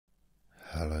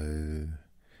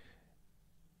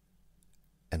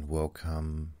and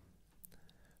welcome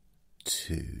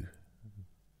to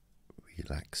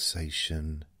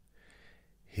Relaxation,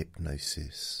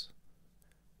 Hypnosis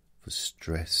for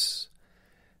stress,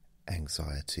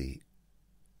 anxiety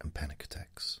and panic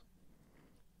attacks.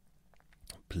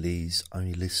 Please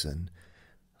only listen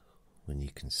when you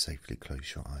can safely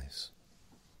close your eyes.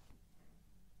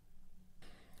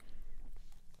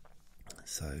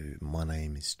 So, my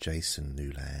name is Jason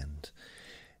Newland,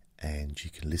 and you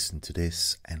can listen to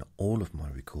this and all of my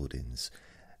recordings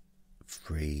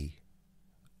free,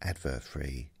 advert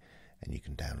free, and you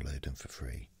can download them for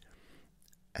free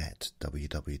at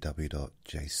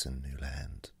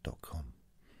www.jasonnewland.com.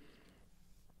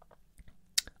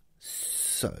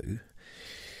 So,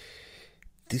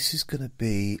 this is going to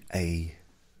be a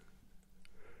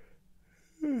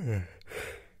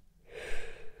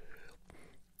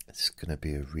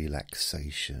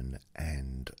relaxation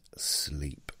and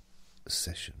sleep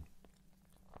session.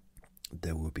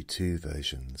 There will be two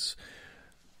versions,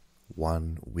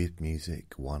 one with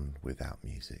music, one without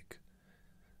music.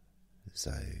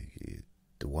 So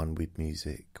the one with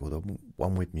music, or the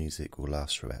one with music, will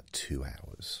last for about 2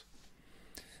 hours.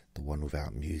 The one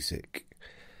without music,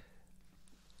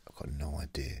 I've got no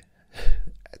idea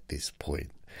at this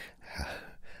point.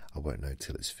 I won't know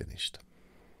till it's finished.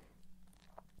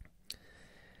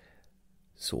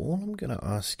 So all I'm going to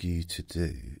ask you to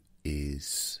do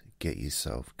is get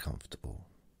yourself comfortable.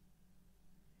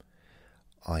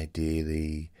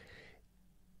 Ideally,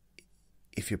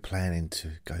 if you're planning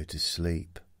to go to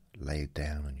sleep, lay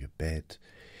down on your bed.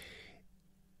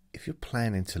 If you're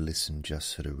planning to listen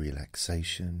just for the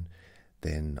relaxation,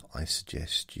 then I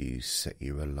suggest you set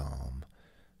your alarm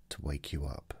to wake you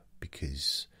up,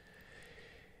 because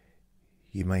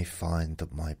you may find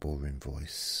that my boring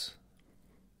voice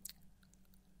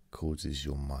causes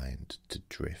your mind to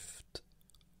drift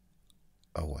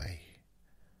away.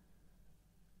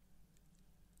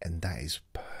 And that is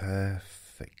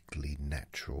perfectly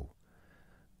natural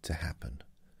to happen.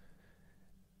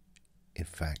 In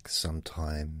fact,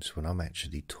 sometimes when I'm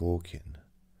actually talking,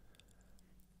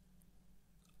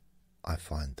 I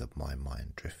find that my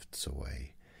mind drifts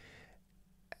away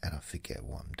and I forget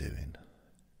what I'm doing.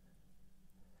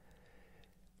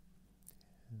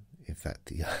 In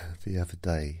fact, the other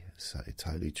day, so it's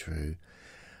totally true,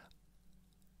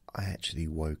 I actually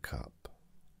woke up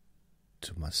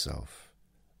to myself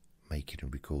making a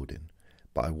recording,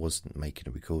 but I wasn't making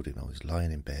a recording. I was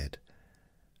lying in bed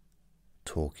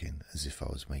talking as if I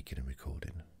was making a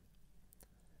recording,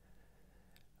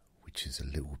 which is a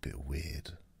little bit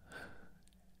weird.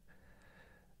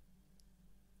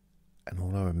 And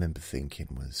all I remember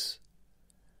thinking was,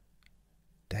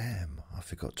 damn, I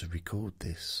forgot to record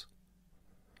this.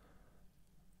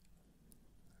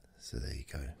 So there you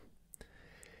go.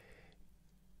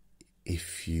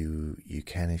 If you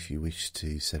wish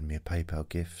to send me a PayPal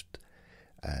gift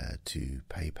to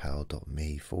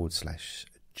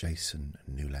paypal.me/Jason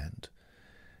Newland.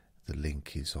 The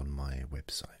link is on my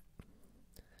website.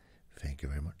 Thank you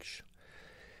very much.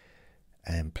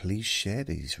 And please share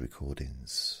these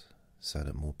recordings so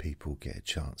that more people get a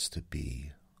chance to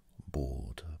be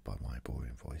bored by my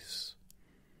boring voice,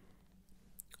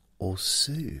 or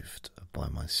soothed by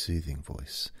my soothing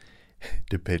voice,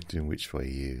 depending which way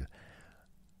you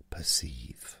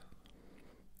perceive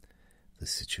the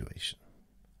situation.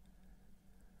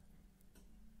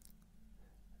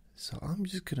 So I'm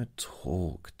just going to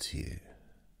talk to you.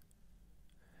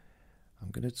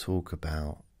 I'm going to talk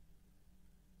about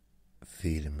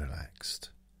feeling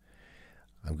relaxed.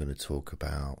 I'm going to talk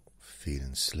about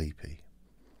feeling sleepy.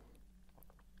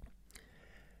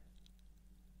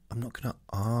 I'm not going to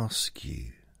ask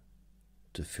you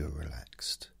to feel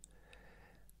relaxed,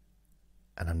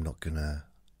 and I'm not going to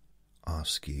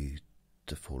ask you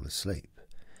to fall asleep.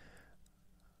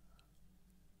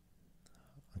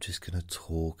 I'm just going to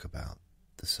talk about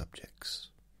the subjects.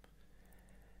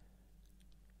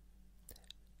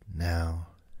 Now,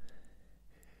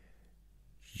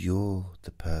 you're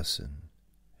the person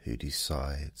who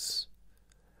decides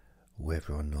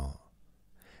whether or not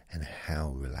and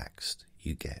how relaxed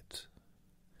you get.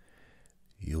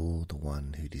 You're the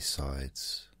one who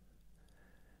decides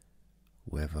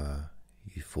whether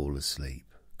you fall asleep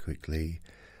quickly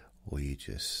or you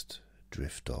just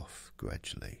drift off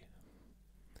gradually.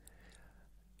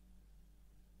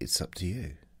 It's up to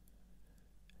you.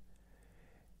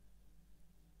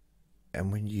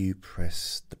 And when you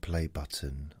press the play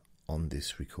button on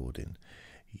this recording,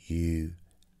 you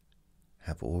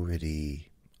have already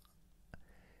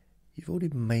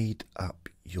made up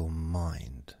your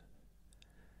mind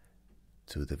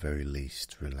to the very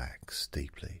least relax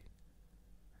deeply.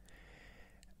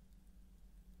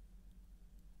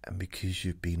 And because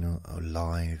you've been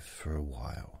alive for a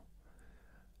while,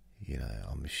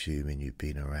 I'm assuming you've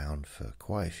been around for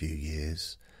quite a few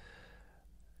years,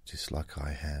 just like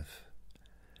I have,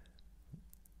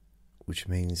 which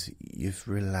means you've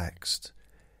relaxed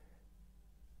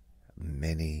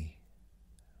many,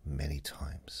 many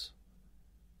times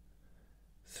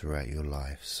throughout your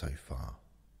life so far.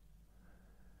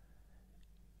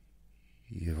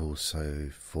 You've also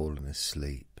fallen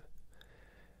asleep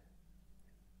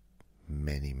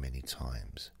many, many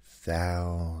times,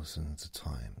 thousands of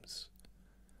times.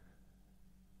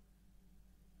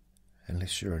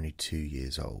 Unless you're only 2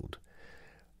 years old,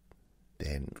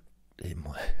 then it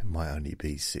might only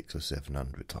be 600 or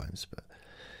 700 times, but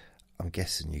I'm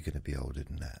guessing you're going to be older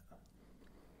than that.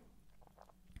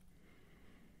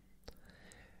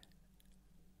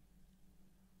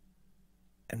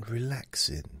 And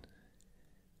relaxing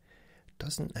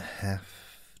doesn't have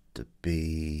to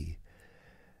be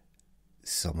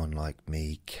someone like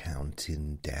me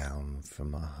counting down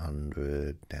from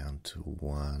 100 down to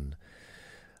 1,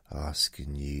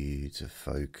 asking you to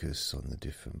focus on the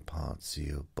different parts of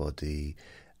your body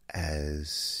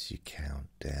as you count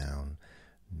down,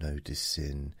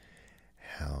 noticing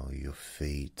how your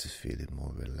feet are feeling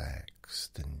more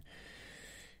relaxed, and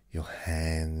your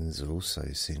hands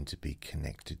also seem to be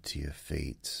connected to your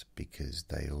feet because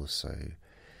they also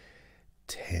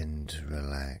tend to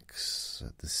relax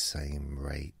at the same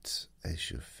rate as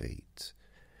your feet,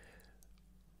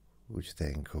 which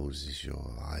then causes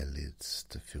your eyelids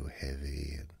to feel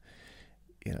heavy and,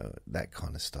 that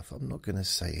kind of stuff. I'm not going to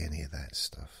say any of that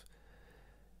stuff,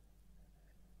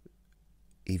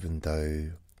 even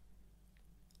though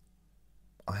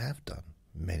I have done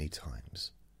many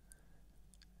times.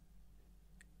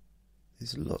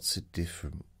 There's lots of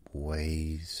different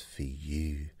ways for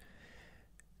you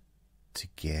to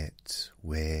get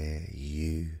where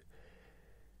you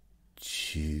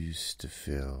choose to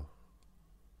feel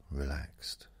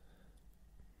relaxed.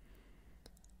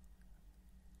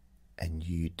 And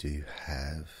you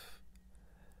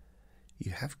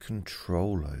have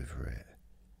control over it.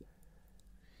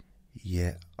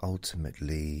 Yet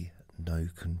ultimately no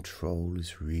control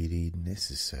is really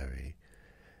necessary.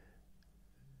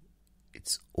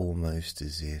 It's almost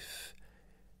as if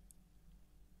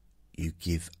you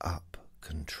give up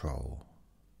control,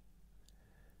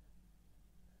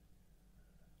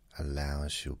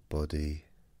 allows your body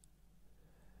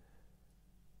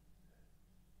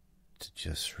to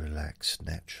just relax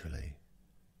naturally.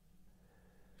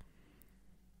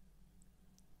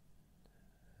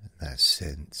 That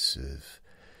sense of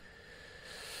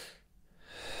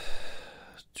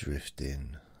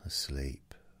drifting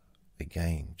asleep,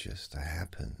 again, just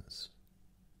happens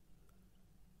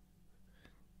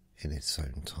in its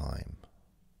own time.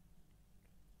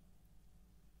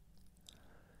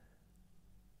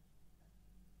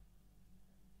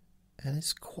 And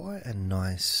it's quite a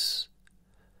nice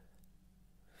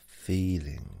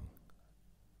feeling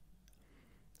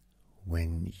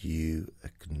when you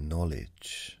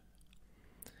acknowledge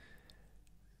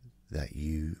that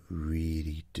you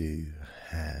really do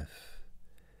have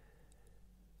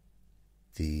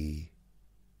the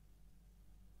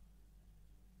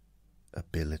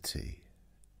ability,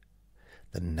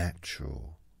 the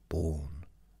natural born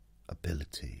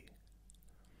ability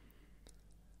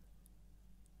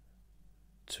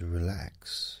to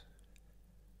relax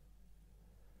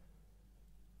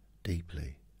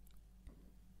deeply.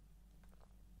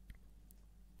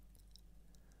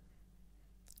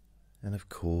 And of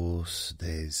course,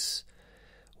 there's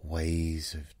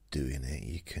ways of doing it.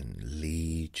 You can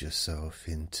lead yourself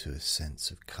into a sense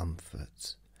of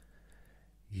comfort.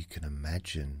 You can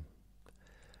imagine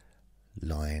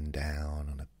lying down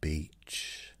on a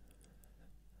beach,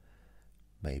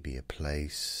 maybe a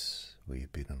place where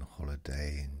you've been on a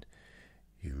holiday, and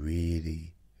you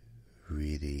really,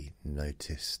 really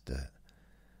noticed that.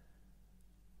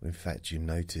 In fact, you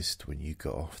noticed when you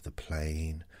got off the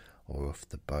plane or off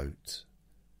the boat,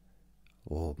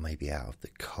 or maybe out of the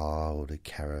car or the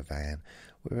caravan,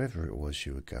 wherever it was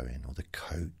you were going, or the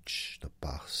coach, the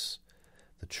bus,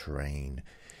 the train,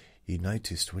 you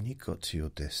noticed when you got to your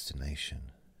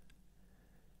destination,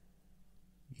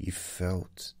 you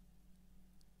felt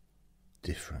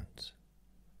different.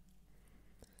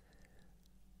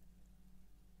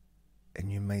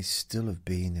 And you may still have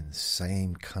been in the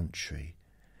same country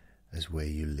as where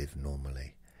you live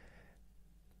normally,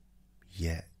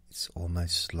 yet it's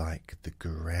almost like the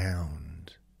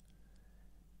ground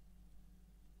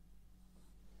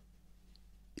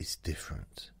is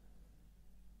different.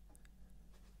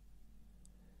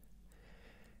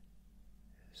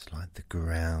 It's like the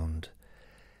ground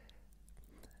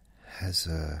has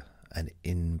an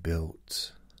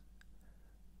inbuilt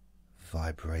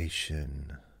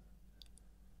vibration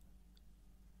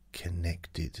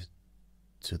connected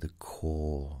to the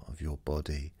core of your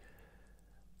body,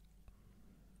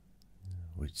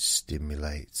 which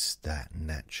stimulates that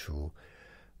natural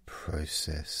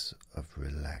process of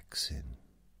relaxing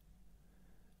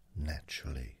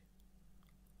naturally,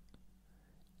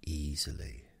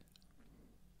 easily.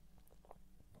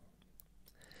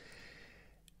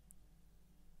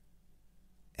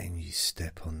 And you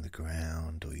step on the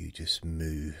ground, or you just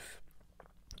move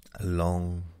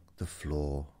along the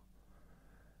floor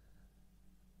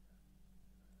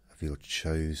of your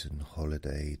chosen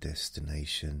holiday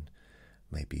destination.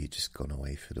 Maybe you've just gone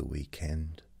away for the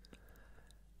weekend.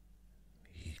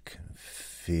 You can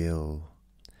feel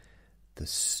the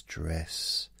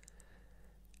stress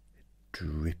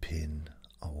dripping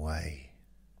away.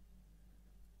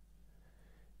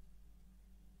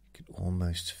 You can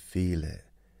almost feel it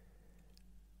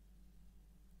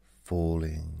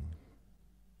falling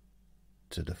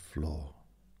to the floor.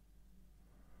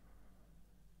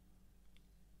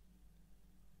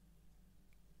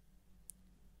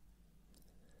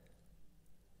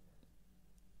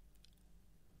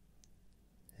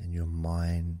 And your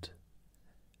mind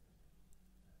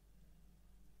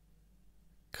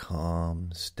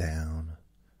calms down,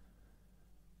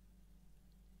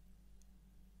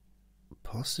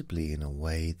 possibly in a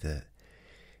way that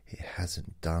it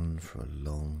hasn't done for a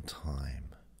long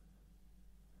time.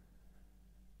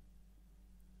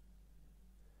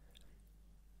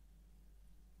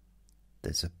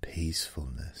 There's a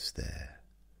peacefulness there.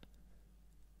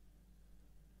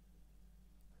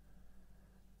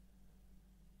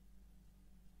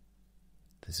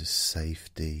 There's a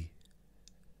safety.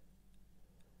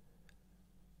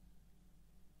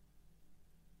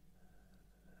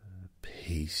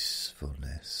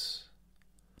 Peacefulness.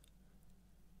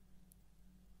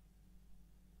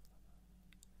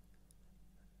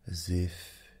 As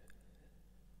if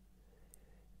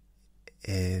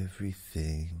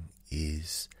everything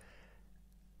is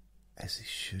as it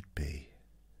should be.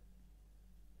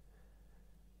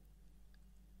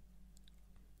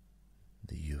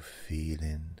 That you're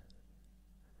feeling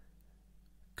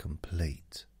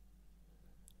complete.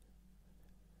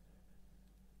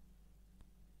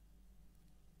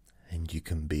 And you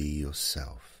can be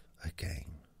yourself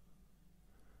again.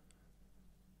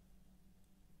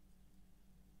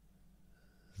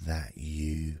 That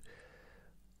you,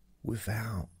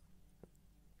 without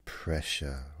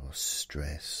pressure or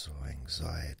stress or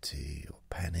anxiety or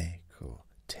panic or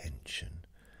tension,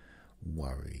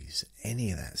 worries,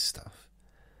 any of that stuff,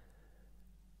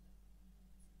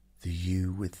 the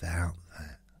you without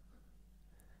that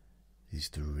is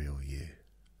the real you.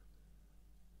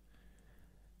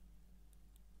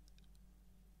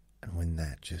 And when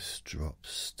that just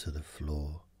drops to the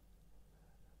floor,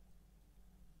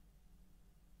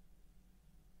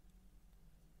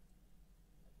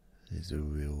 there's a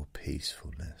real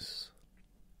peacefulness.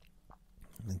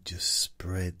 It just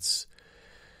spreads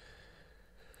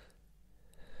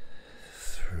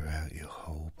throughout your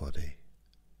whole body.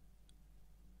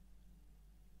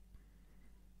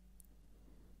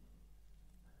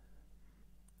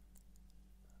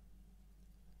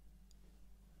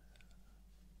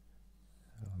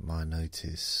 I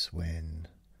notice when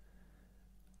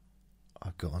I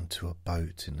got onto a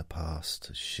boat in the past,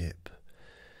 a ship,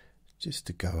 just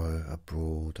to go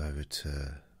abroad over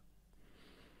to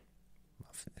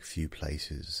a few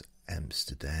places,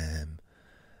 Amsterdam,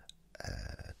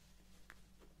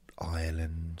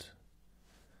 Ireland,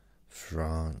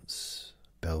 France,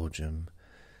 Belgium.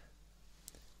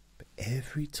 But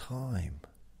every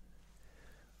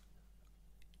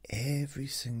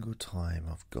single time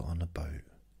I've got on a boat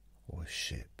or a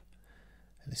ship,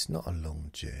 and it's not a long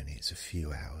journey, it's a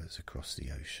few hours across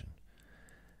the ocean,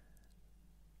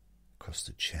 across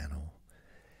the channel,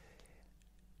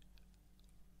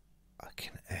 I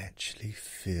can actually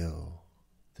feel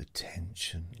the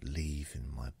tension leaving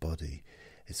my body.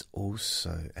 It's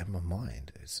also, and my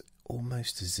mind, it's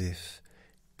almost as if,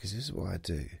 because this is what I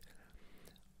do,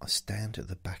 I stand at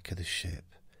the back of the ship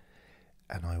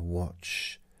and I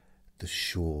watch the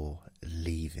shore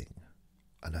leaving.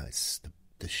 I know it's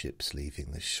the ship's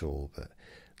leaving the shore, but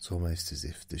it's almost as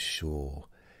if the shore,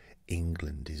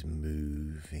 England, is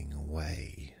moving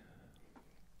away.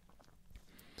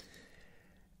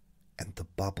 And the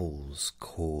bubbles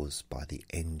caused by the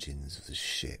engines of the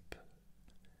ship,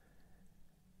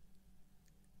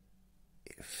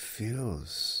 it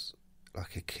feels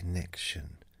like a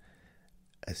connection,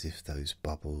 as if those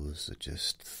bubbles are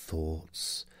just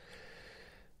thoughts,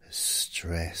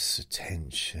 stress,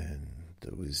 tension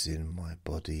that was in my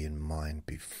body and mind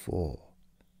before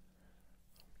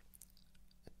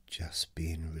just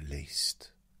being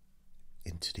released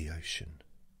into the ocean.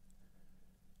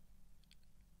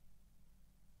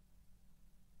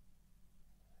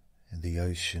 And the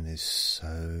ocean is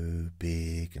so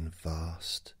big and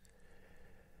vast.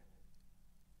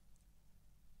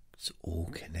 It's all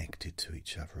connected to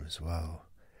each other as well,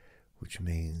 which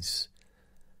means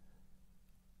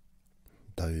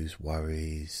those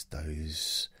worries,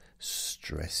 those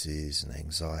stresses and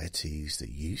anxieties that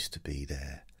used to be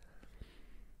there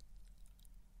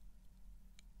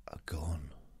are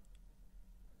gone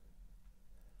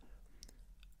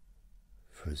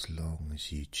for as long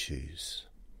as you choose.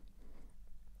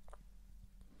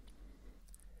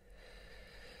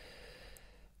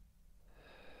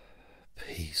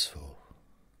 Peaceful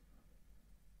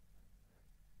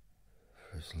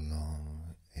for as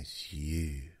long as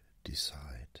you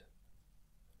decide.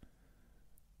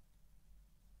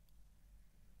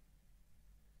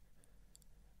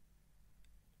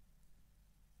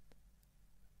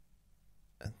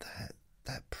 And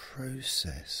that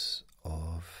process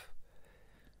of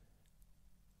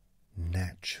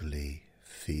naturally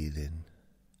feeling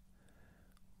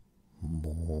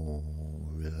more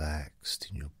relaxed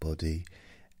in your body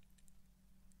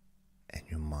and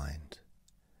your mind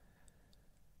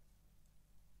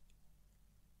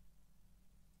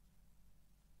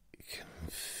can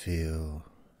feel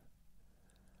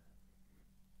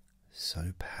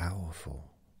so powerful.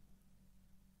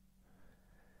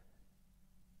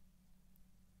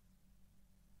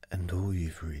 And all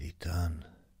you've really done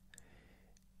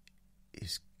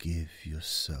is give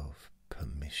yourself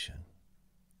permission.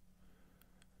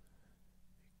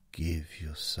 Give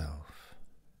yourself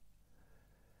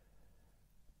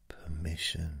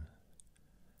permission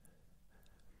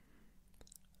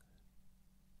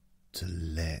to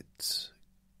let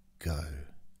go.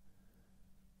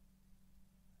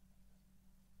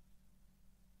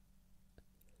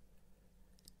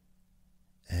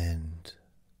 And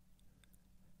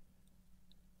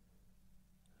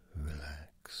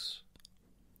relax.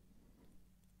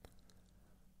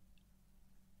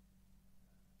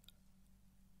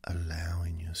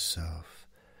 Allowing yourself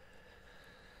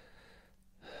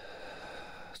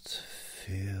to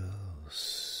feel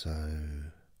so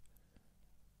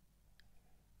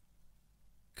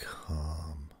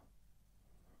calm,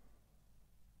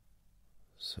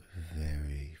 so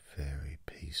very, very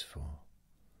peaceful.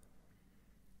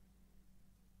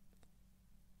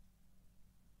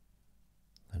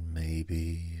 And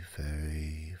maybe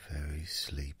very, very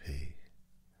sleepy.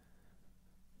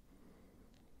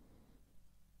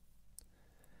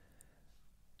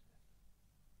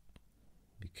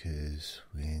 Because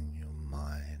when your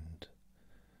mind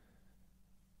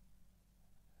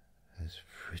has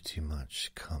pretty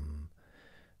much come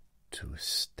to a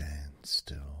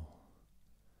standstill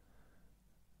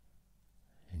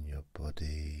and your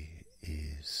body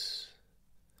is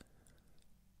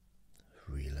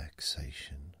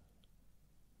relaxation,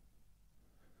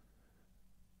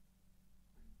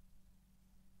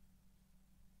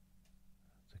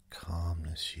 the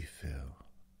calmness you feel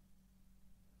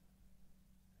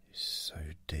is so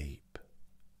deep,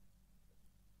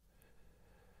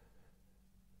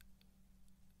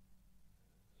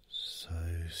 so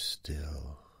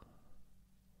still,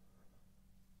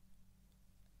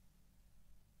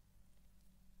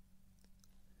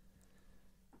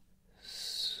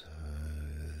 so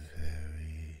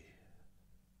very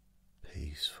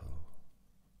peaceful.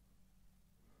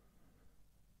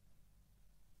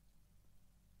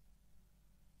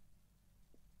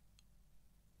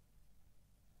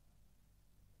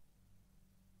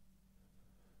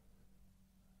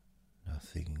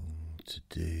 Nothing to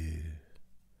do,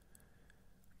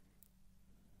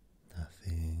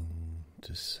 nothing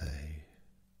to say.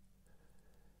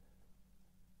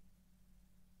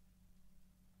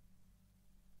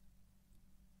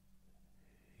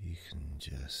 You can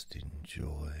just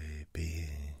enjoy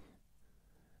being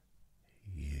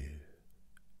you.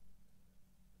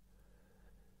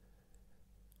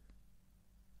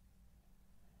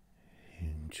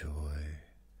 Enjoy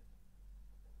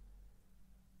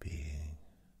being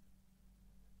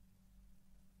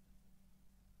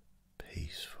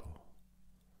peaceful.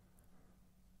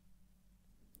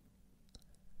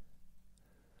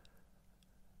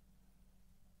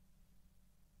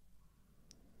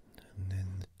 And then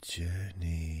the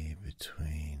journey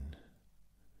between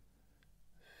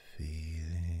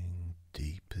feeling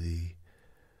deeply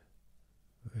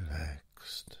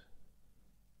relaxed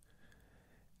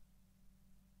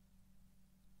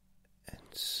and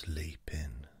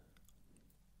sleeping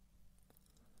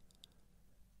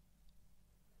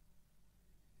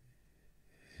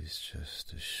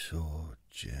just a short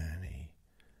journey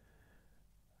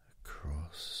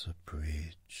across a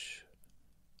bridge.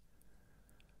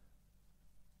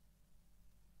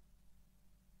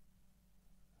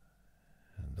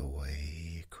 And the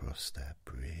way across that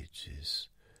bridge is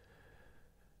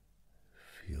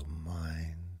for your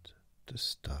mind to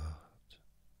start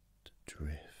to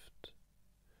drift.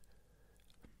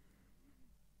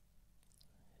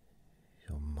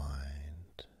 Your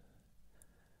mind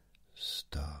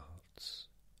starts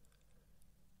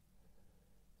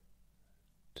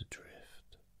to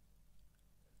drift.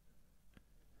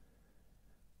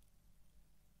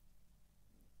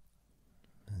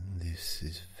 And this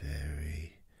is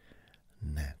very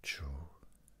natural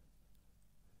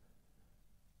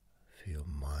for your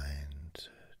mind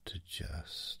to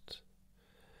just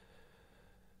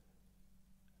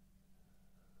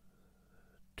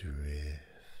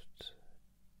drift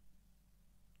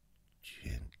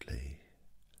gently,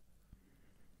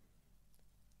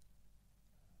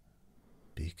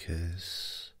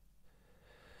 because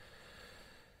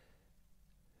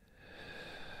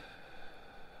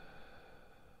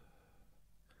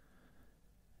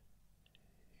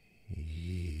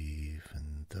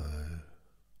even though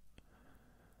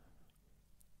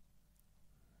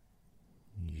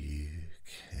you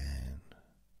can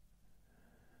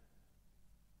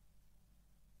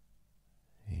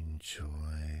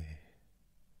enjoy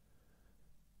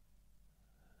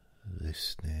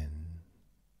listening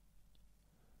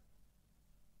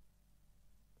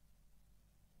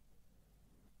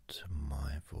to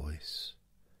my voice,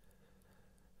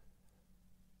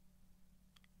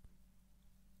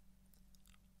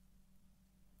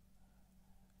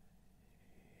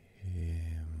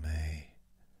 you may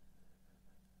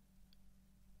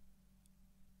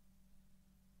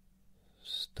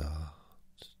start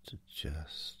to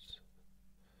just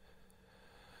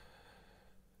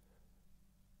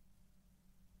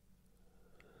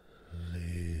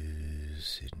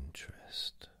lose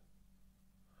interest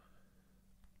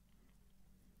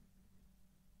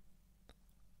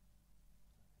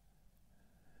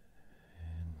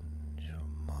in your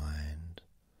mind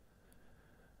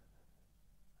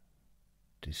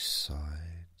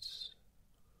decides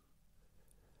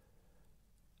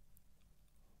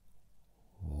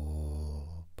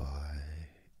all by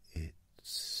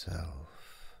itself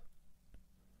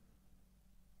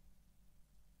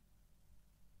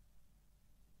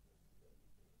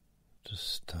to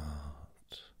start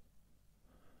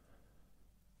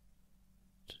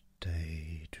to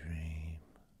daydream.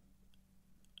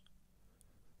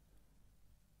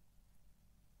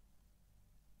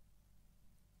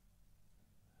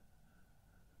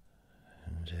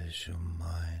 And as your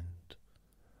mind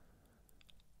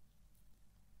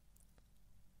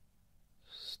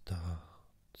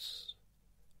starts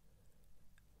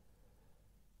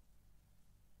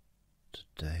to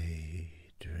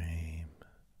daydream,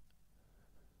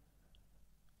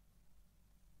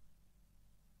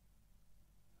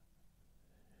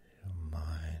 your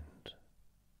mind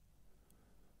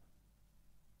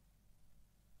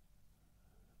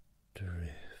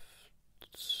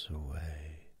drifts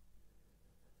away.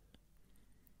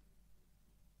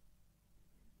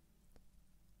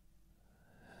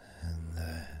 And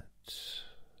that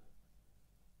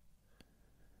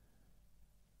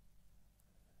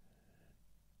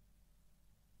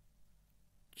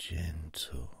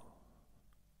gentle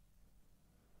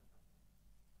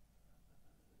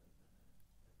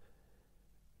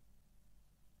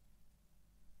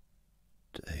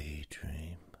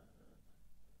daydream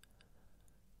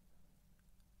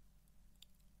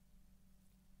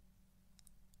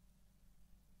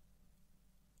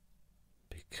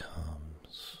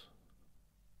becomes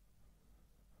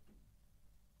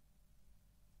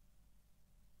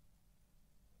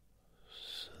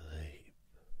sleep.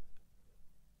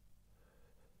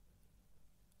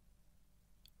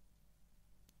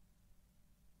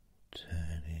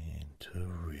 Turning into a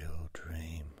real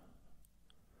dream.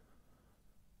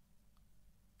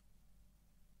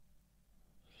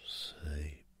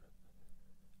 Sleep.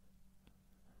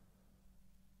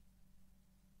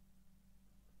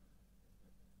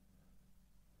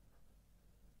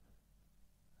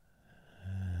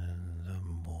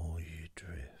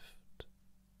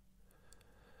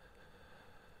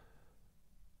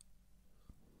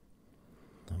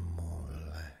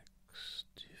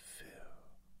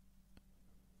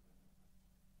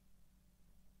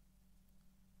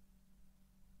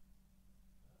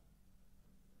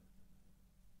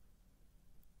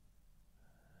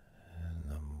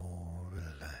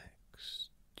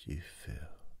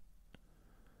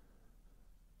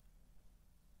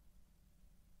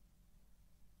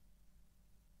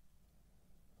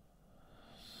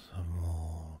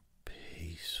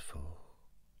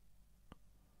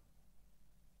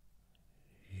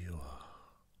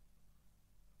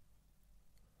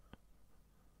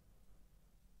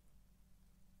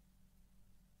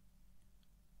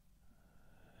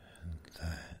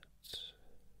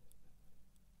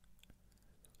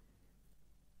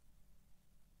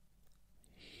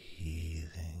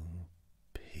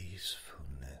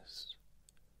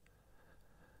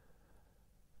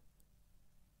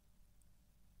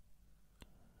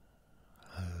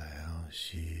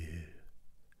 as you